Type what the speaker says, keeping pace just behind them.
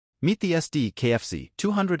Meet the Sd.Kfz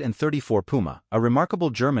 234 Puma, a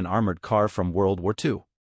remarkable German armored car from World War II.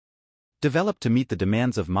 Developed to meet the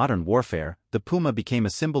demands of modern warfare, the Puma became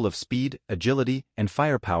a symbol of speed, agility, and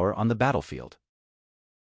firepower on the battlefield.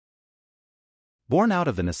 Born out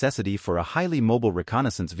of the necessity for a highly mobile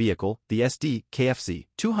reconnaissance vehicle, the Sd.Kfz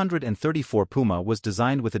 234 Puma was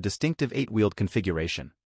designed with a distinctive 8-wheeled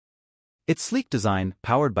configuration. Its sleek design,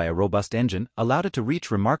 powered by a robust engine, allowed it to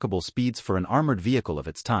reach remarkable speeds for an armored vehicle of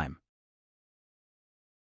its time.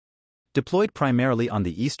 Deployed primarily on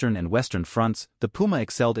the eastern and western fronts, the Puma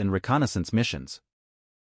excelled in reconnaissance missions.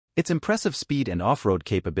 Its impressive speed and off-road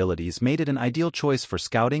capabilities made it an ideal choice for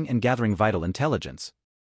scouting and gathering vital intelligence.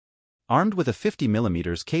 Armed with a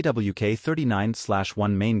 50mm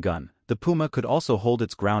KWK-39/1 main gun, the Puma could also hold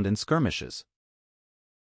its ground in skirmishes.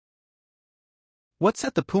 What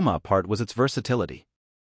set the Puma apart was its versatility.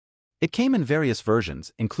 It came in various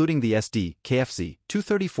versions, including the Sd.Kfz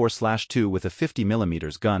 234/2 with a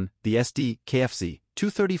 50mm gun, the Sd.Kfz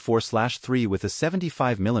 234/3 with a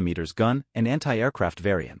 75mm gun, and anti-aircraft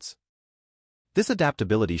variants. This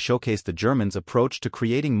adaptability showcased the Germans' approach to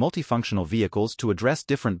creating multifunctional vehicles to address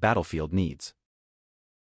different battlefield needs.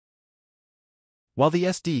 While the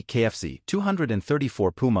Sd.Kfz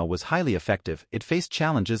 234 Puma was highly effective, it faced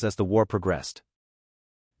challenges as the war progressed.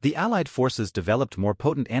 The Allied forces developed more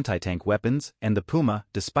potent anti-tank weapons, and the Puma,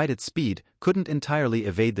 despite its speed, couldn't entirely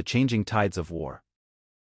evade the changing tides of war.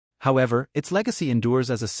 However, its legacy endures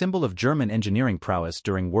as a symbol of German engineering prowess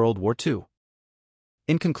during World War II.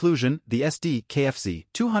 In conclusion, the Sd.Kfz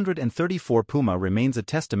 234 Puma remains a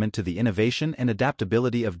testament to the innovation and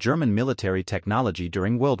adaptability of German military technology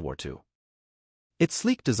during World War II. Its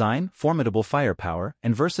sleek design, formidable firepower,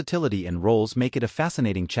 and versatility in roles make it a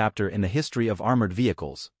fascinating chapter in the history of armored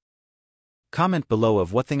vehicles. Comment below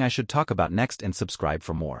of what thing I should talk about next and subscribe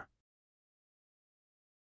for more.